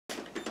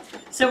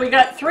So we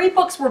got 3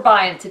 books we're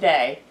buying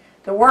today.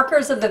 The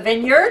Workers of the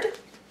Vineyard,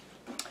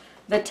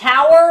 The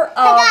Tower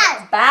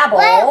of Babel.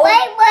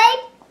 Wait.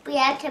 We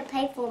have to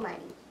pay for money.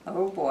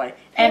 Oh boy.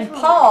 And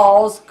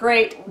Paul's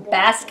Great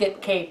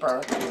Basket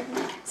Caper.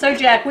 So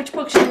Jack, which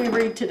book should we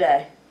read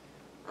today?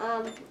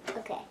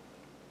 Okay.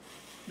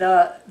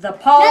 The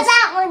Paul's... No,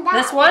 that one.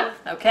 This one?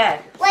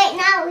 Okay. Wait,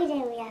 now we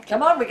didn't. We have to.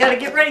 Come on, we got to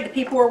get ready. The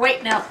people are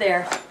waiting out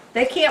there.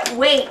 They can't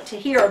wait to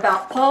hear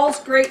about Paul's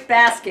Great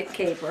Basket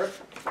Caper.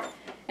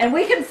 And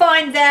we can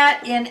find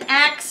that in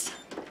Acts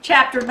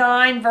chapter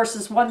 9,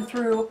 verses 1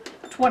 through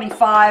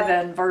 25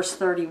 and verse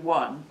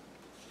 31.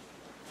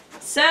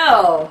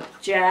 So,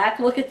 Jack,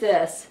 look at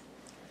this.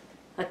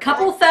 A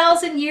couple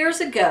thousand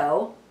years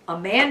ago, a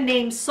man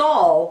named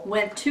Saul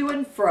went to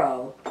and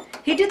fro.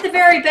 He did the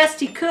very best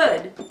he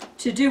could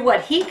to do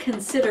what he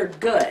considered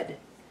good.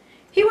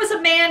 He was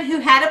a man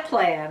who had a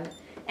plan,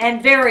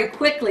 and very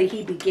quickly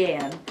he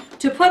began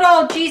to put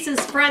all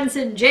Jesus' friends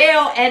in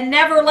jail and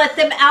never let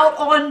them out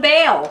on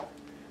bail.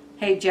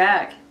 Hey,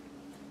 Jack,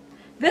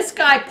 this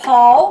guy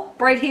Paul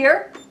right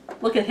here,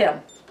 look at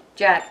him.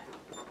 Jack,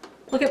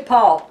 look at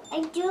Paul.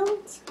 I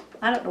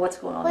don't know what's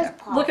going on Where's there.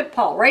 Paul? Look at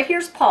Paul. Right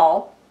here's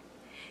Paul.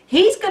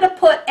 He's going to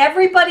put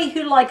everybody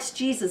who likes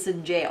Jesus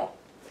in jail.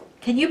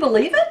 Can you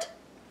believe it?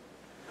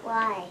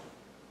 Why?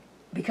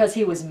 Because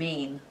he was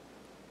mean.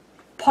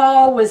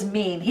 Paul was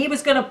mean. He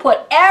was going to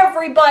put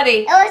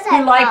everybody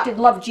who liked and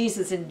loved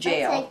Jesus in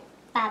jail. It's like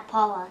Bad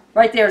Paula.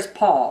 Right there's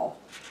Paul.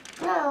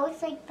 No,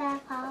 it's like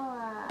Bad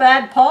Paula.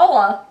 Bad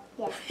Paula?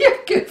 Yeah.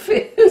 You're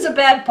goofy. Who's a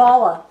bad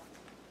Paula?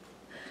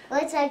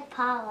 Well, it's like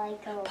Paula.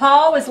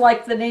 Paul is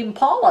like the name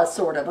Paula,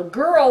 sort of. A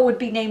girl would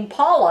be named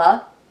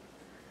Paula,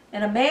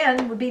 and a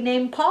man would be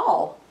named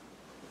Paul.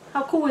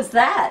 How cool is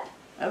that?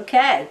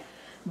 Okay.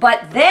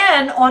 But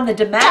then on the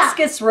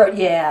Damascus Road,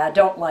 yeah,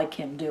 don't like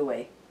him, do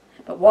we?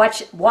 But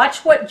watch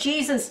what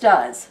Jesus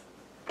does.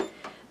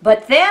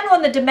 But then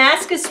on the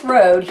Damascus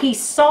Road, he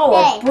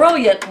saw a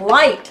brilliant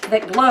light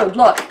that glowed.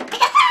 Look,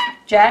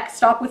 Jack,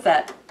 stop with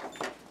that.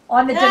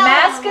 On the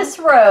Damascus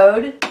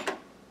Road,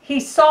 he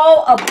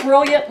saw a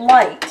brilliant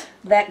light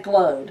that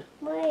glowed.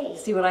 Wait.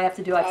 See what I have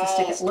to do? I have to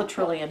stick it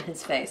literally in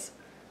his face.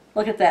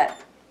 Look at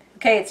that.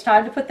 Okay, it's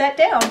time to put that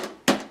down.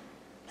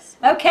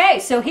 Okay,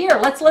 so here,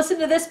 let's listen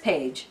to this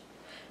page.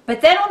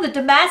 But then on the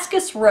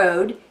Damascus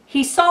Road,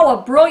 he saw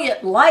a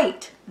brilliant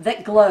light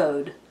that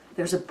glowed.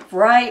 There's a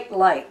bright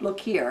light.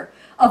 Look here.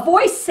 A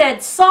voice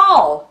said,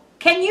 "Saul,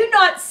 can you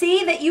not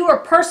see that you are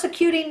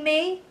persecuting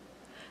me?"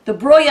 The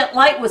brilliant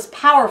light was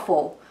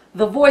powerful.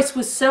 The voice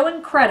was so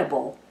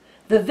incredible.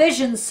 The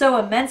vision so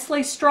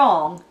immensely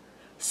strong.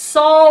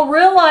 Saul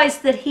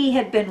realized that he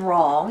had been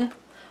wrong.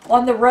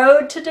 On the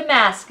road to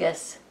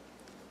Damascus,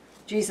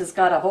 Jesus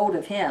got a hold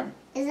of him.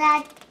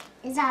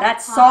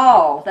 That's Paul?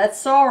 Saul. That's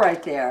Saul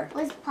right there.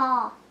 Where's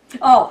Paul?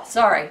 Oh,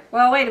 sorry.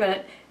 Well, wait a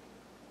minute.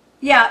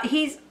 Yeah,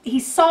 he's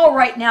Saul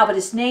right now, but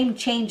his name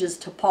changes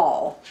to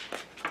Paul.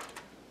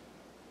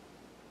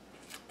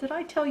 Did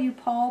I tell you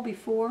Paul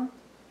before?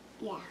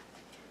 Yeah.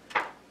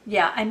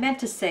 Yeah, I meant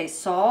to say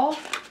Saul.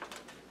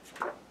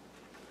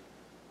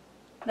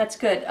 That's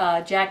good.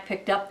 Jack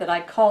picked up that I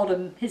called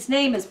him. His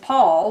name is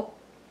Paul.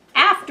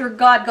 After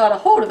God got a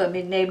hold of him,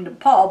 he named him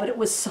Paul, but it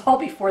was Saul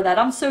before that.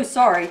 I'm so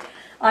sorry.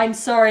 I'm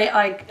sorry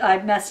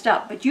I messed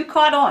up, but you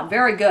caught on.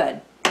 Very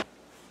good.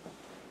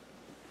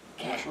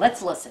 Okay,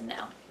 let's listen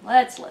now.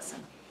 Let's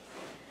listen.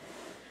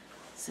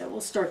 So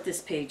we'll start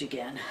this page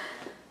again.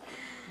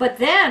 But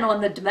then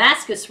on the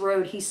Damascus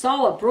Road, he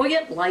saw a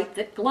brilliant light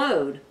that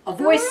glowed. A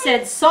voice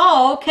said,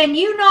 "Saul, can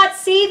you not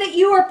see that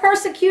you are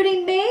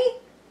persecuting me?"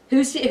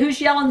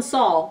 Who's yelling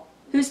Saul?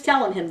 Who's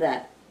telling him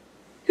that?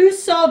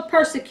 Who's Saul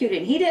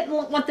persecuting? He didn't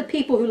want the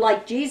people who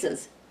liked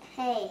Jesus.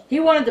 Hey. He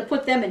wanted to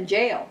put them in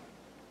jail.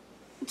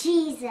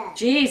 Jesus.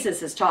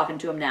 Jesus is talking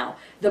to him now.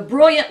 The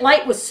brilliant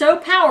light was so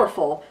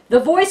powerful. The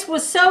voice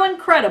was so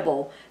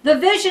incredible. The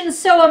vision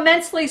so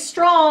immensely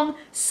strong.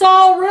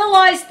 Saul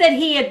realized that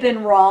he had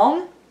been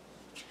wrong.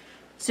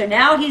 So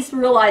now he's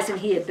realizing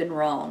he had been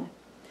wrong.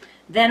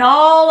 Then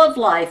all of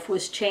life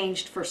was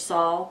changed for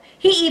Saul.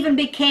 He even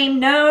became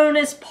known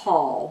as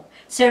Paul.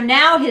 So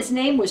now his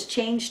name was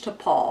changed to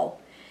Paul.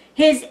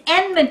 His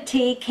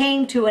enmity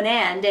came to an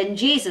end, and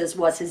Jesus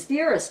was his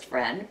dearest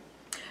friend.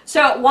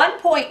 So at one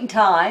point in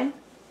time,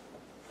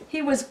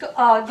 he was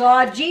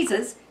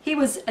Jesus. He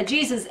was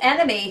Jesus'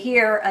 enemy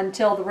here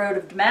until the road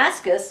of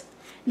Damascus.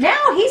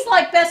 Now he's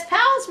like best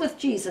pals with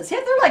Jesus.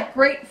 They're like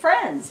great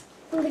friends.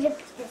 I'm gonna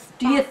put this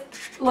Do you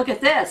look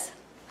at this,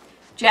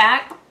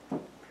 Jack?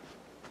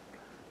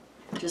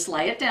 Just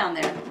lay it down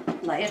there.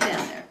 Lay it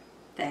down there.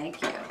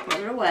 Thank you. Put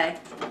it away.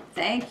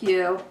 Thank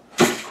you.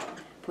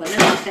 Put it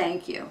up.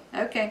 Thank you.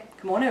 Okay,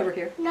 come on over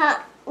here. No,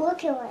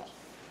 look away.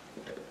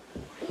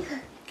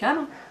 Come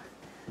on.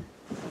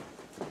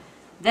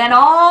 Then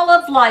all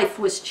of life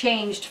was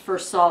changed for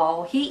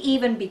Saul. He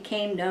even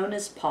became known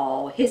as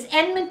Paul. His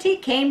enmity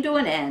came to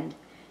an end,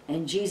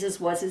 and Jesus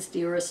was his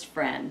dearest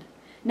friend.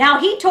 Now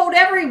he told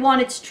everyone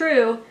it's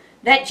true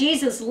that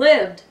Jesus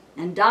lived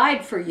and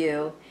died for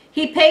you.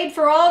 He paid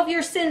for all of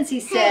your sins, he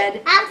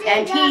said, after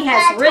and you he got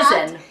has that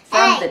risen talk-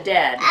 from hey, the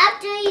dead.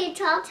 After you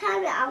talk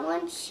time, I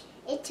want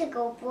it to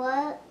go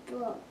blur,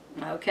 blur,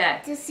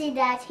 Okay. to see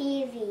that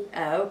TV.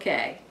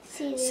 Okay.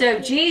 See the So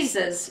TV.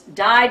 Jesus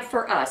died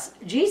for us.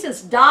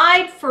 Jesus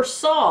died for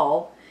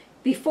Saul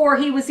before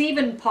he was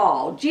even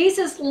Paul.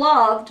 Jesus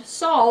loved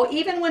Saul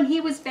even when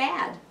he was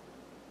bad.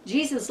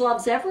 Jesus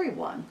loves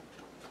everyone.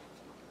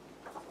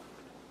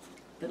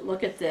 But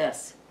look at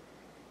this.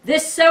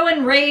 This so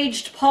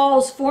enraged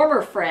Paul's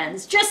former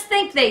friends. Just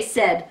think, they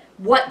said,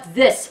 what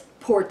this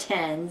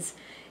portends.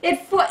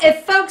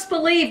 If folks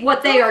believe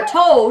what they are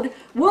told,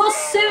 we'll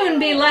soon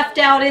be left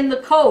out in the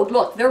cold.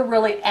 Look, they're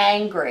really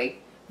angry.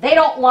 They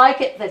don't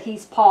like it that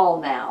he's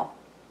Paul now.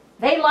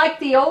 They like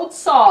the old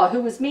Saul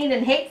who was mean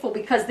and hateful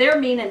because they're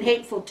mean and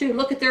hateful too.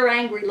 Look at their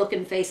angry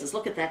looking faces.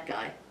 Look at that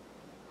guy.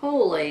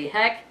 Holy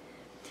heck.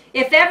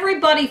 If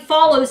everybody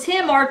follows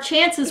him, our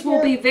chances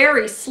will be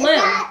very Is slim.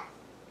 that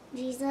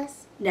Jesus?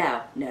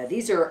 No,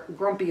 these are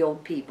grumpy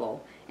old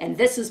people. And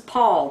this is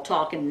Paul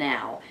talking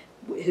now,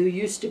 who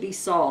used to be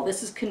Saul.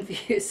 This is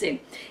confusing.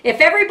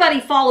 If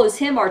everybody follows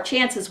him, our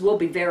chances will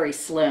be very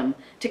slim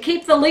to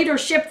keep the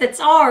leadership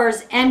that's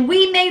ours, and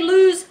we may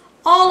lose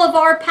all of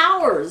our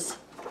powers.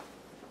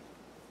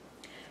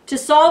 To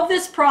solve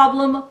this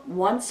problem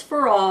once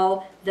for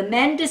all, the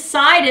men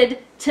decided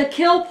to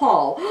kill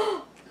Paul.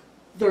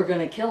 They're going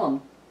to kill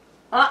him.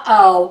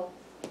 Uh-oh.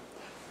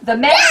 The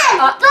men...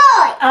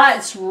 boy!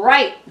 That's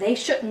right. They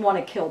shouldn't want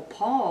to kill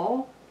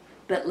Paul.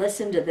 But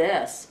listen to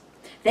this.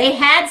 They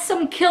had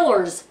some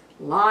killers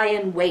lie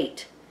in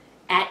wait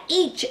at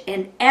each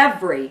and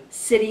every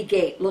city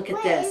gate. Look at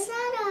Wait, this. is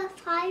that a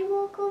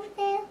firework over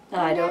there?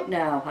 I don't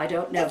know. I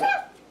don't know.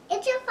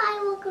 It's a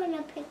firework in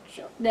a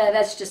picture. No,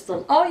 that's just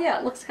the... Oh, yeah,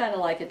 it looks kind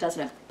of like it,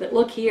 doesn't it? But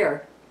look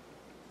here.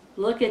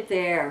 Look at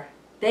there.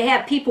 They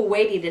have people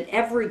waiting at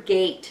every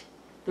gate.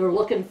 They're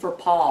looking for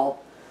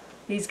Paul.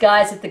 These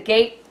guys at the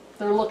gate,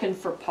 they're looking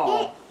for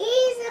Paul. It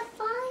is a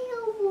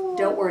firework.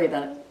 Don't worry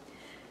about it.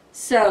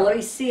 So, let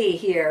me see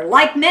here.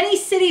 Like many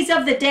cities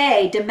of the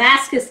day,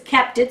 Damascus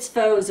kept its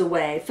foes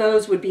away.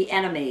 Foes would be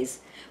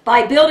enemies.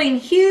 By building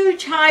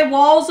huge high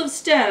walls of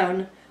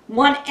stone,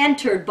 one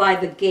entered by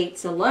the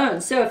gates alone.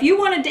 So if you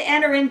wanted to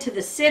enter into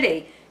the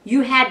city,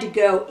 you had to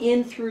go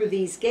in through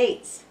these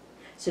gates.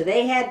 So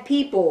they had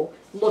people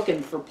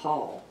looking for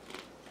Paul.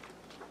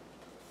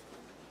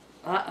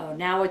 Uh-oh,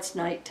 now it's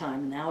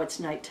nighttime. Now it's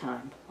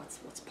nighttime.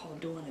 What's Paul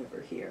doing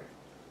over here?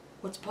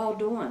 What's Paul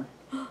doing?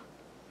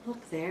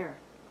 Look there.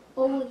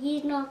 Oh,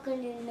 he's not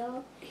gonna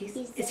know.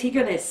 Is he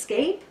going to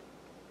escape?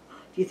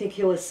 Do you think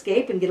he'll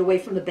escape and get away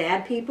from the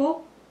bad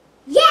people?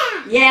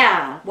 Yeah!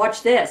 Yeah,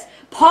 watch this.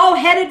 Paul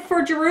headed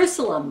for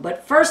Jerusalem,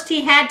 but first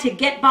he had to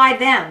get by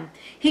them.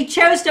 He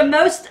chose a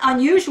most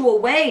unusual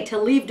way to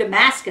leave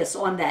Damascus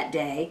on that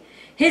day.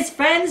 His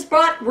friends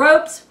brought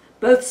ropes,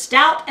 both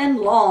stout and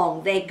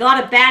long. They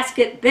got a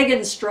basket big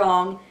and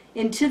strong.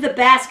 Into the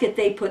basket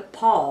they put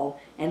Paul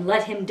and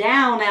let him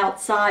down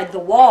outside the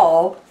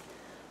wall.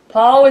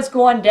 Paul is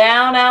going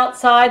down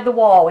outside the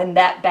wall in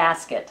that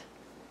basket.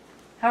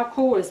 How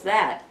cool is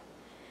that?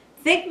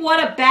 Think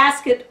what a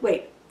basket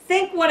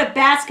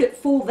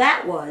full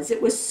that was.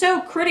 It was so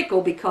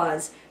critical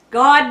because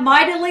God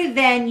mightily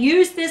then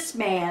used this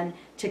man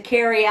to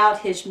carry out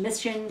his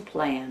mission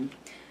plan.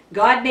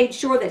 God made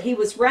sure that he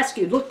was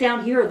rescued. Look,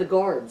 down here are the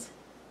guards.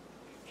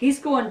 He's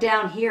going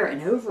down here,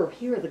 and over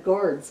here are the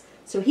guards.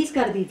 So he's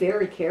got to be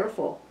very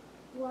careful.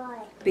 Why?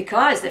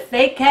 Because if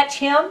they catch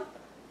him,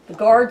 the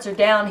guards are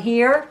down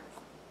here.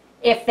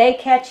 If they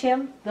catch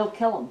him, they'll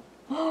kill him.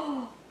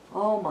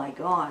 Oh my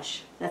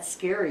gosh, that's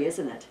scary,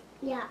 isn't it?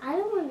 Yeah, I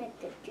don't want it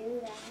to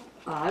do that.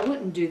 I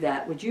wouldn't do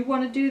that. Would you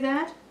want to do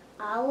that?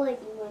 I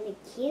wouldn't want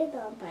to kill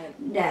them, but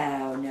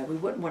No, we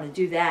wouldn't want to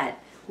do that.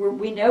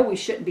 We know we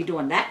shouldn't be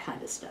doing that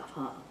kind of stuff,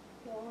 huh?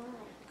 why?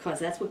 Because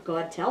that's what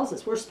God tells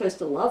us. We're supposed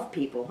to love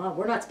people, huh?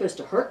 We're not supposed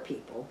to hurt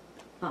people,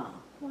 huh?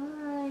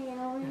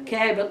 Why?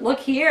 Okay, but look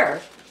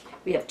here.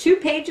 We have 2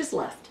 pages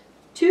left.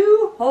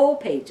 2 whole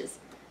pages.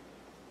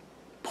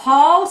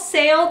 Paul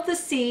sailed the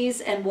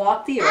seas and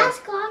walked the earth.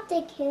 Ask God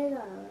to kill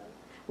them.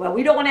 Well,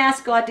 we don't want to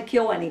ask God to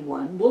kill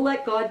anyone. We'll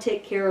let God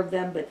take care of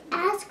them, but...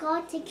 Ask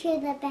God to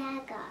kill the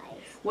bad guys.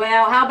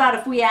 Well, how about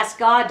if we ask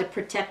God to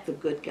protect the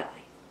good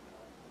guy?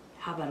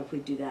 How about if we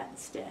do that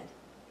instead?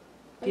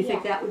 Do you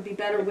think that would be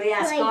better? We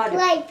ask God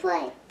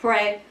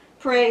to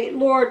pray,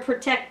 Lord,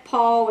 protect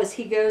Paul as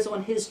he goes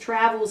on his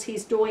travels.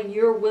 He's doing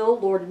your will,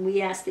 Lord, and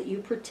we ask that you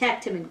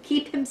protect him and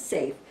keep him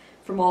safe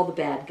from all the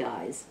bad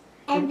guys.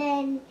 And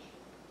then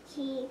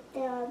keep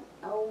them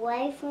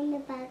away from the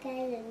bad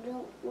guys and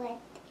don't let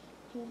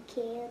him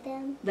kill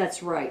them.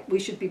 That's right. We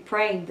should be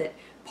praying that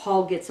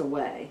Paul gets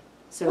away.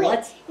 So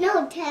Wait,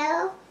 no,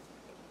 tell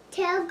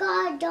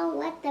God don't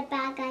let the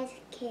bad guys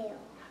kill.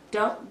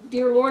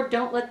 Dear Lord,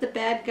 don't let the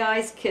bad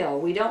guys kill.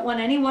 We don't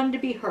want anyone to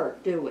be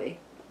hurt, do we?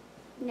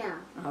 No.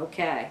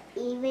 Okay.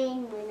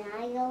 Even when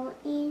I go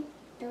in,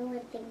 don't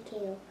let them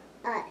kill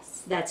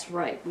us. That's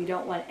right. We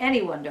don't want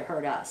anyone to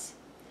hurt us.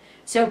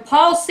 So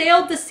Paul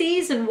sailed the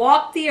seas and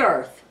walked the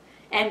earth.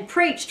 and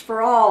preached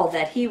for all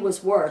that he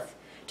was worth.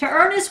 To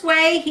earn his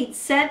way, he'd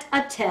sent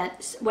a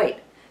tent. Wait.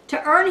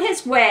 To earn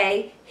his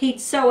way,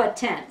 he'd sew a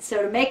tent.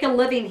 So to make a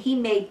living, he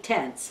made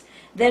tents.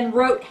 Then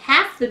wrote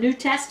half the New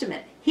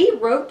Testament. He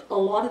wrote a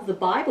lot of the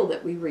Bible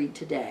that we read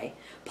today.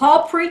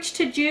 Paul preached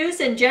to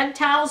Jews and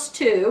Gentiles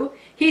too.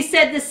 He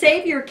said the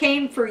Savior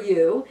came for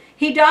you.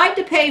 He died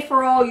to pay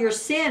for all your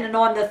sin, and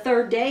on the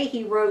third day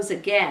he rose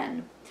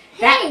again.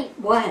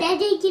 What? Did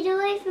he get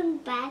away from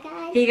the bad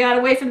guys? He got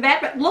away from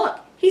bad guys. Look,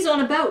 he's on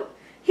a boat.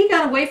 He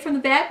got away from the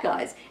bad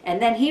guys. And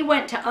then he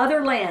went to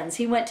other lands.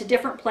 He went to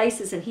different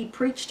places and he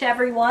preached to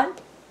everyone.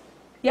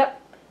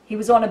 Yep. He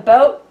was on a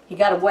boat. He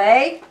got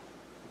away.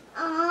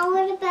 Oh,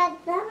 what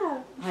about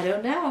them? I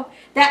don't know.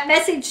 That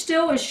message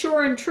still is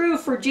sure and true,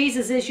 for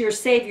Jesus is your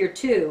Savior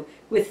too.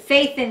 With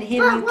faith in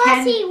him But you was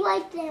can... he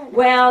right there?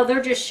 Well,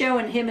 they're just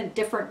showing him at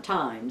different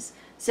times.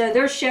 So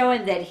they're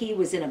showing that he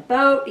was in a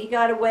boat, he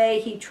got away,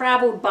 he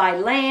traveled by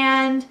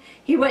land,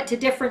 he went to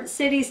different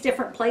cities,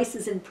 different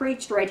places and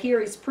preached. Right here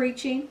he's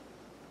preaching.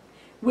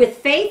 With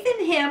faith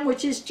in him,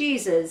 which is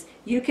Jesus,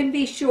 you can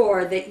be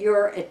sure that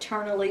you're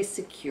eternally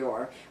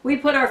secure. We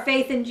put our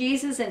faith in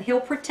Jesus and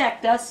he'll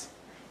protect us.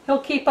 He'll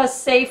keep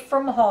us safe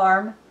from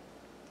harm.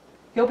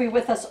 He'll be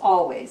with us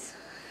always.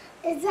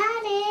 Is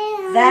that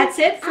it? That's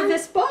it for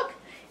this book.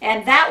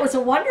 And that was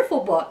a wonderful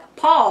book.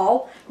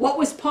 Paul, what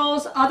was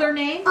Paul's other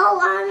name? Oh,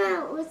 I'm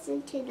not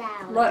listening to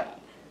that one. Look,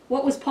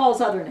 what was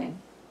Paul's other name?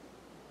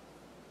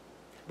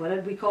 What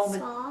did we call him?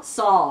 Saul.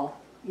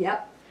 Saul.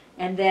 Yep.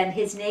 And then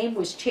his name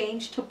was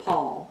changed to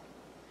Paul.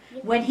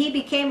 When he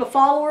became a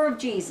follower of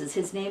Jesus,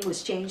 his name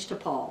was changed to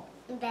Paul.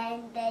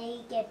 Then they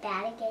get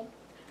bad again.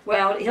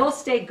 Well, he'll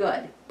stay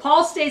good.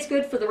 Paul stays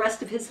good for the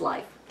rest of his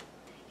life.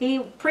 He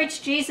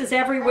preached Jesus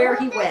everywhere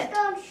he went. This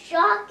don't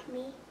shock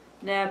me.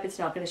 Nope, it's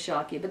not going to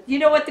shock you. But you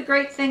know what the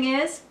great thing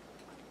is?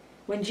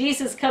 When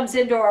Jesus comes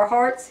into our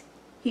hearts,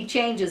 he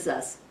changes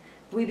us.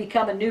 We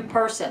become a new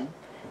person.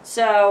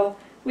 So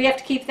we have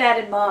to keep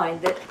that in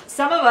mind, that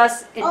some of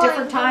us at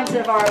different times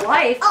of our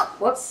life... Oh.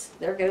 Whoops,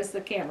 there goes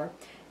the camera.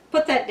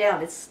 Put that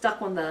down. It's stuck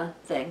on the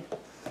thing.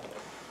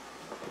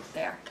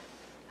 There.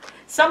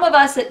 Some of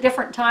us at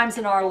different times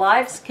in our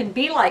lives can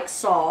be like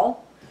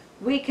Saul.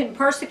 We can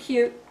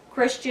persecute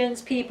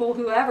Christians, people,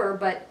 whoever,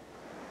 but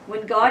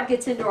when God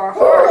gets into our Ooh,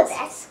 hearts,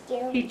 that's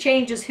scary. he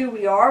changes who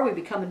we are. We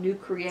become a new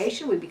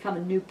creation. We become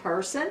a new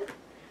person.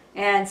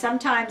 And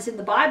sometimes in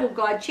the Bible,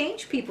 God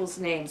changed people's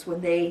names when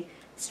they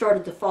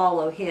started to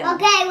follow him.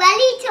 Okay,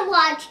 ready to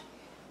watch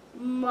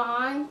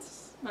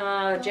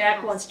Monster.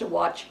 Jack wants to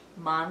watch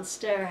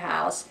Monster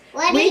House.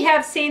 Ready? We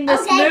have seen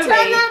this Okay, movie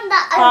turn on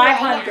the other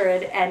way,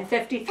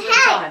 553 Hey!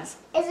 times.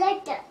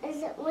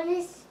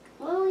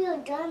 When you're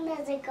done,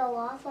 does it go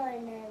off or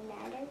does it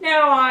matter?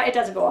 No, it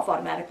doesn't go off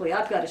automatically.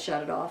 I've got to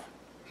shut it off.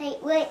 Hey,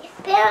 wait,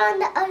 put it on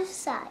the other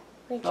side.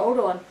 Wait, Hold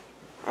on.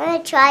 I'm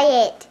gonna try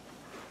it.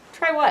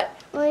 Try what?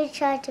 I'm gonna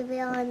try to be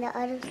on the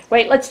other side.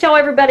 Wait, let's tell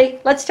everybody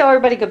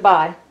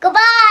goodbye.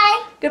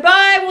 Goodbye.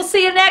 Goodbye. We'll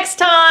see you next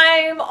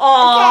time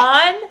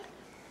on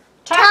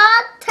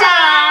Talk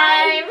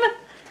time.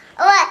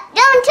 Oh,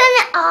 don't turn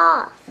it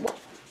off.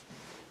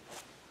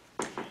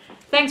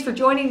 Thanks for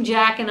joining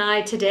Jack and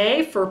I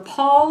today for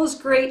Paul's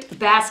Great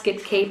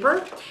Basket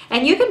Caper.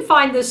 And you can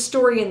find this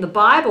story in the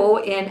Bible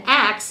in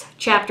Acts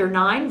chapter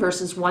 9,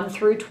 verses 1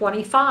 through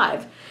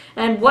 25.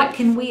 And what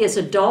can we as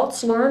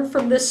adults learn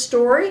from this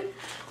story?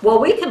 Well,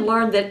 we can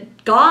learn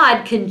that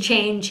God can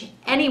change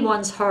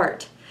anyone's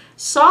heart.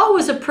 Saul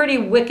was a pretty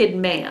wicked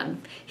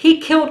man. He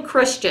killed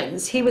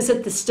Christians. He was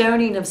at the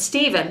stoning of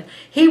Stephen.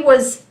 He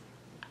was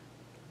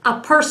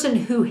a person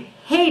who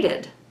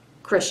hated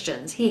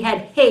Christians. He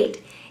had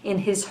hate in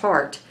his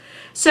heart.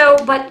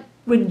 But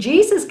when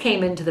Jesus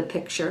came into the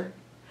picture,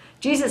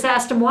 Jesus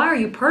asked him, "Why are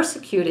you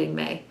persecuting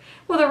me?"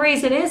 Well, the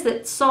reason is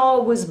that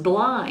Saul was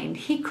blind.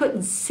 He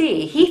couldn't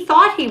see. He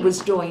thought he was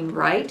doing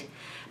right,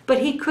 but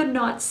he could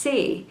not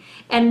see.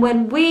 And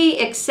when we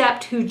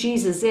accept who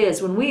Jesus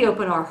is, when we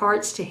open our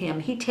hearts to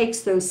him, he takes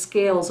those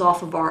scales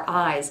off of our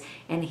eyes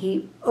and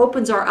he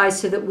opens our eyes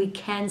so that we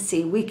can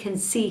see. We can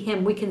see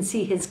him. We can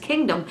see his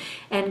kingdom.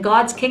 And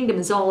God's kingdom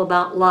is all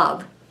about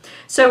love.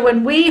 So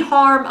when we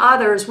harm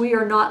others, we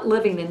are not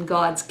living in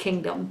God's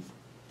kingdom.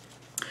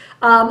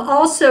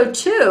 Also,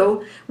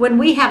 too, when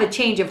we have a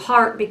change of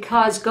heart,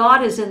 because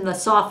God is in the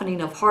softening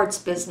of hearts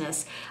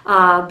business,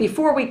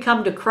 before we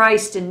come to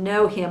Christ and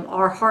know him,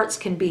 our hearts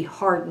can be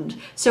hardened.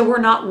 So we're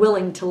not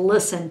willing to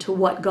listen to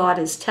what God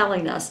is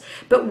telling us.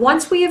 But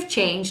once we have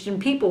changed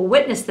and people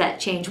witness that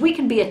change, we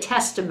can be a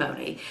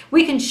testimony.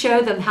 We can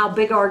show them how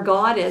big our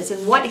God is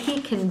and what he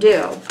can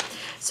do.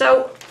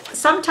 So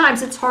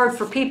sometimes it's hard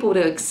for people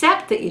to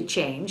accept that you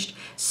changed.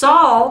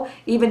 Saul,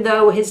 even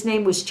though his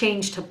name was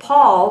changed to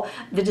Paul,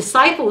 the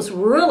disciples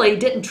really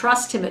didn't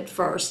trust him at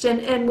first,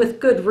 and with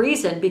good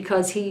reason,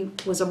 because he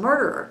was a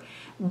murderer.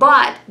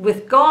 But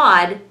with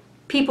God,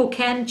 people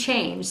can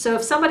change. So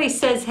if somebody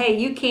says, hey,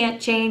 you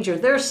can't change, or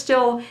they're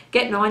still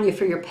getting on you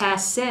for your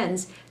past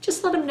sins,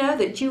 just let them know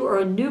that you are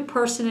a new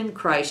person in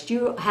Christ.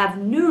 You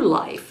have new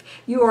life.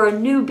 You are a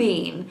new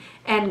being,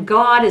 and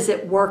God is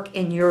at work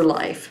in your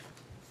life.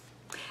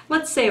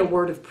 Let's say a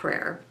word of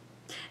prayer.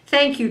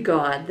 Thank you,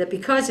 God, that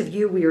because of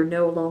you we are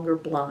no longer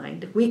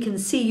blind. We can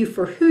see you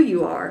for who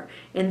you are,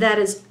 and that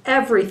is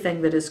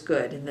everything that is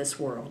good in this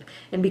world.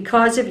 And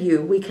because of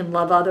you, we can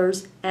love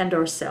others and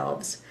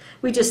ourselves.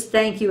 We just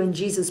thank you in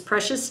Jesus'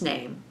 precious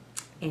name.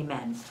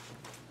 Amen.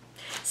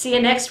 See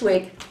you next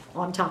week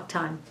on Talk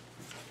Time.